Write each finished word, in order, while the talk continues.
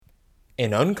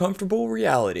An uncomfortable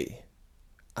reality.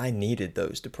 I needed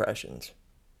those depressions.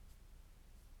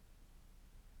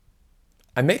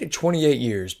 I made it 28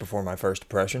 years before my first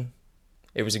depression.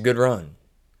 It was a good run.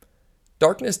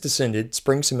 Darkness descended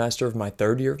spring semester of my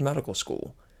third year of medical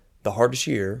school, the hardest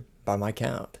year by my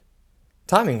count.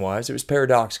 Timing-wise, it was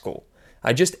paradoxical.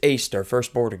 I just aced our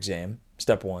first board exam,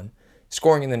 step 1,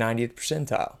 scoring in the 90th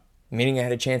percentile, meaning I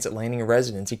had a chance at landing a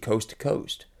residency coast to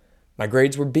coast. My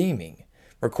grades were beaming,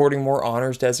 recording more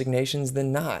honors designations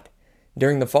than not.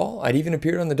 During the fall, I'd even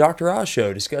appeared on the Dr. Oz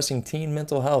show discussing teen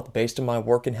mental health based on my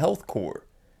work in HealthCorps.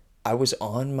 I was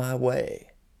on my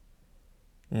way.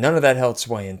 None of that held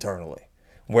sway internally,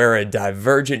 where a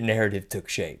divergent narrative took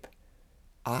shape.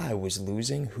 I was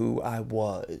losing who I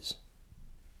was.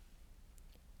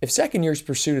 If second year's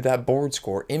pursuit of that board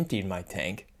score emptied my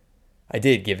tank, I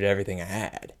did give it everything I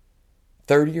had.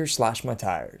 Third year slashed my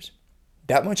tires.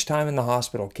 That much time in the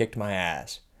hospital kicked my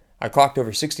ass. I clocked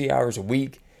over 60 hours a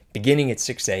week, beginning at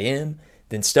 6 a.m.,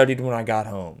 then studied when I got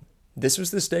home. This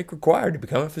was the stake required to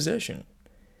become a physician.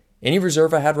 Any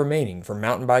reserve I had remaining for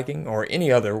mountain biking or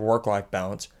any other work-life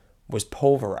balance was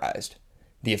pulverized.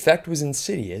 The effect was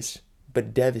insidious,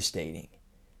 but devastating.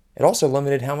 It also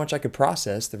limited how much I could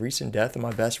process the recent death of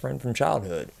my best friend from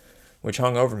childhood, which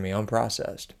hung over me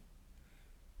unprocessed.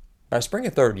 By spring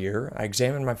of third year, I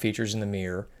examined my features in the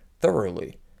mirror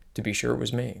thoroughly to be sure it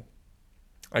was me.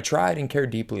 I tried and cared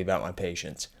deeply about my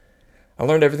patients. I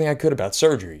learned everything I could about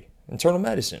surgery, internal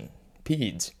medicine,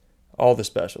 peds, all the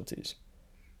specialties.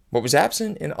 What was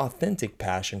absent in authentic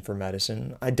passion for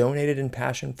medicine, I donated in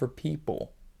passion for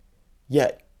people.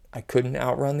 Yet, I couldn't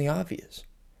outrun the obvious.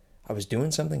 I was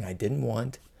doing something I didn't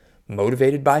want,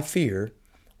 motivated by fear,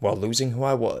 while losing who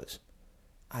I was.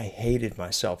 I hated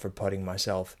myself for putting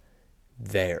myself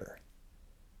there.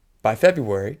 By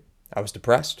February, I was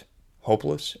depressed,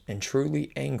 hopeless, and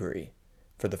truly angry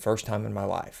for the first time in my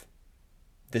life.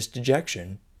 This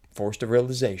dejection forced a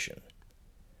realization.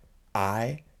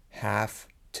 I have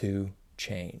to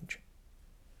change.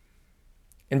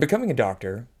 In becoming a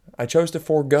doctor, I chose to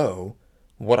forego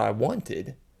what I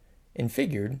wanted and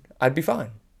figured I'd be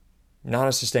fine. Not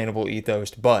a sustainable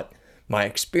ethos, but my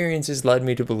experiences led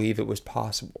me to believe it was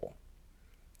possible.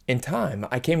 In time,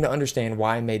 I came to understand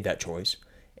why I made that choice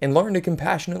and learned to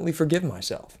compassionately forgive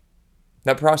myself.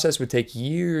 That process would take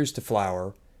years to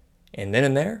flower, and then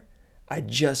and there, I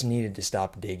just needed to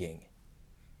stop digging.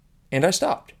 And I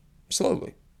stopped,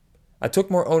 slowly. I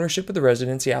took more ownership of the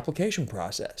residency application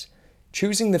process,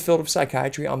 choosing the field of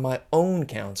psychiatry on my own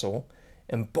counsel,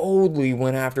 and boldly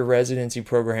went after residency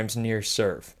programs near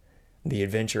surf, the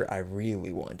adventure I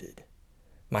really wanted.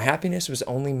 My happiness was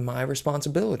only my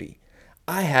responsibility.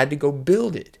 I had to go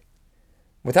build it.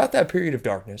 Without that period of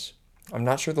darkness, I'm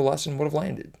not sure the lesson would have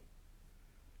landed.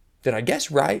 Did I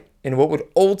guess right? And what would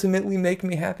ultimately make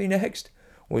me happy next?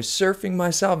 Was surfing my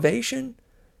salvation?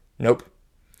 Nope.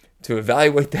 To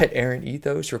evaluate that errant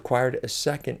ethos required a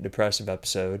second depressive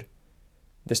episode,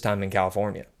 this time in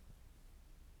California.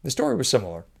 The story was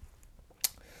similar.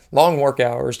 Long work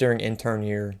hours during intern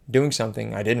year, doing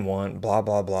something I didn't want, blah,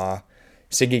 blah, blah.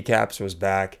 Siggy Caps was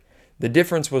back. The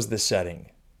difference was the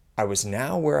setting. I was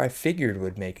now where I figured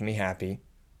would make me happy,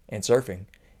 and surfing,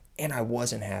 and I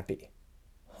wasn't happy.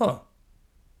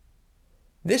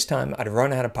 This time I'd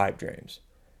run out of pipe dreams.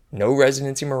 No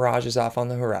residency mirages off on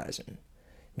the horizon.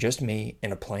 Just me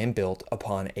and a plan built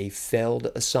upon a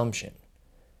failed assumption.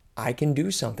 I can do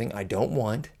something I don't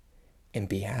want and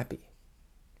be happy.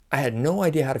 I had no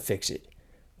idea how to fix it.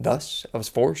 Thus, I was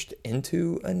forced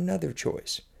into another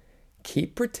choice.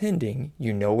 Keep pretending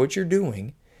you know what you're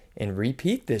doing and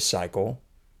repeat this cycle,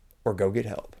 or go get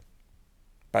help.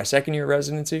 By second year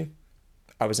residency,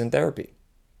 I was in therapy.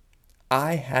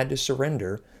 I had to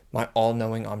surrender my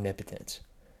all-knowing omnipotence,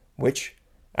 which,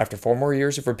 after 4 more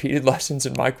years of repeated lessons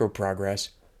and micro-progress,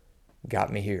 got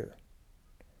me here.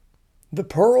 The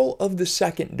pearl of the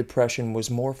second depression was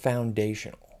more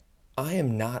foundational. I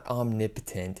am not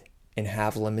omnipotent and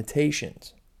have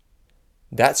limitations.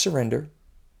 That surrender,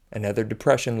 another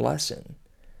depression lesson,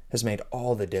 has made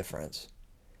all the difference.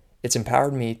 It's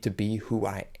empowered me to be who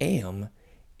I am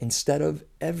instead of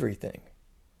everything.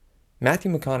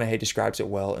 Matthew McConaughey describes it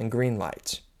well in Green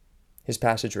Lights. His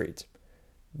passage reads,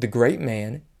 "The great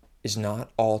man is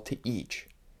not all to each.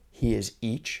 He is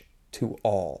each to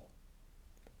all."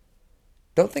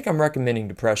 Don't think I'm recommending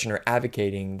depression or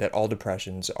advocating that all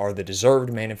depressions are the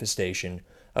deserved manifestation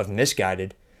of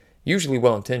misguided, usually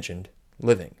well-intentioned,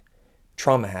 living.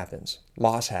 Trauma happens,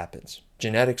 loss happens,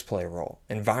 genetics play a role,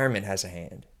 environment has a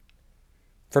hand.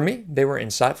 For me, they were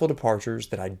insightful departures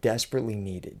that I desperately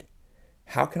needed.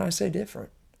 How can I say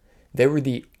different? They were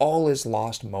the all is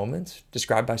lost moments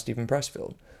described by Stephen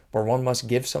Pressfield, where one must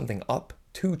give something up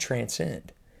to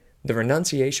transcend. The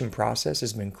renunciation process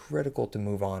has been critical to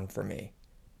move on for me.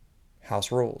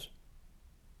 House rules.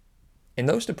 In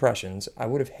those depressions, I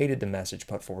would have hated the message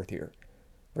put forth here.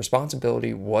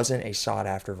 Responsibility wasn't a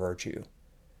sought-after virtue.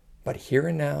 But here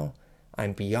and now,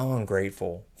 I'm beyond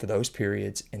grateful for those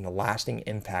periods and the lasting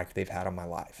impact they've had on my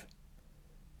life.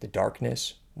 The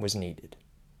darkness was needed.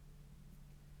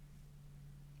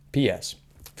 P.S.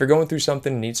 If you're going through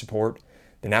something and need support,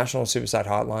 the National Suicide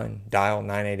Hotline, dial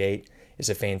 988, is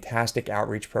a fantastic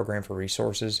outreach program for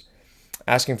resources.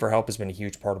 Asking for help has been a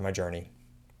huge part of my journey.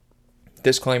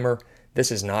 Disclaimer,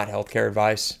 this is not healthcare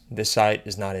advice. This site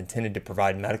is not intended to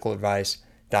provide medical advice,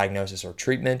 diagnosis, or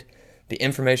treatment. The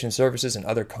information, services, and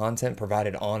other content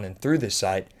provided on and through this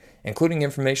site, including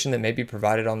information that may be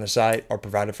provided on the site, are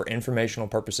provided for informational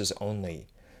purposes only.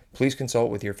 Please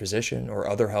consult with your physician or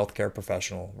other healthcare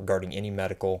professional regarding any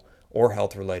medical or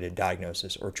health-related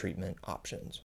diagnosis or treatment options.